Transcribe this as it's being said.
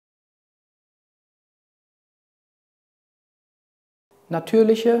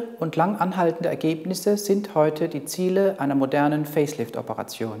Natürliche und langanhaltende Ergebnisse sind heute die Ziele einer modernen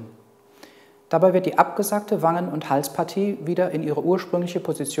Faceliftoperation. Dabei wird die abgesackte Wangen- und Halspartie wieder in ihre ursprüngliche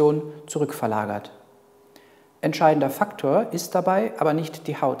Position zurückverlagert. Entscheidender Faktor ist dabei aber nicht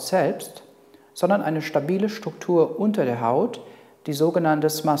die Haut selbst, sondern eine stabile Struktur unter der Haut, die sogenannte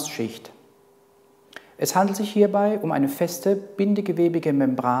SMAS-Schicht. Es handelt sich hierbei um eine feste, bindegewebige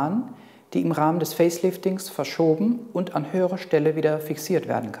Membran, die im Rahmen des Faceliftings verschoben und an höherer Stelle wieder fixiert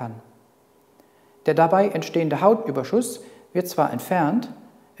werden kann. Der dabei entstehende Hautüberschuss wird zwar entfernt,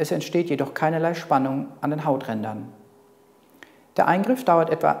 es entsteht jedoch keinerlei Spannung an den Hauträndern. Der Eingriff dauert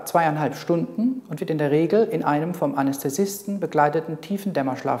etwa 2,5 Stunden und wird in der Regel in einem vom Anästhesisten begleiteten tiefen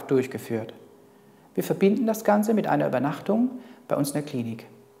Dämmerschlaf durchgeführt. Wir verbinden das Ganze mit einer Übernachtung bei uns in der Klinik.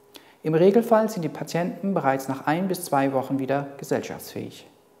 Im Regelfall sind die Patienten bereits nach 1 bis 2 Wochen wieder gesellschaftsfähig.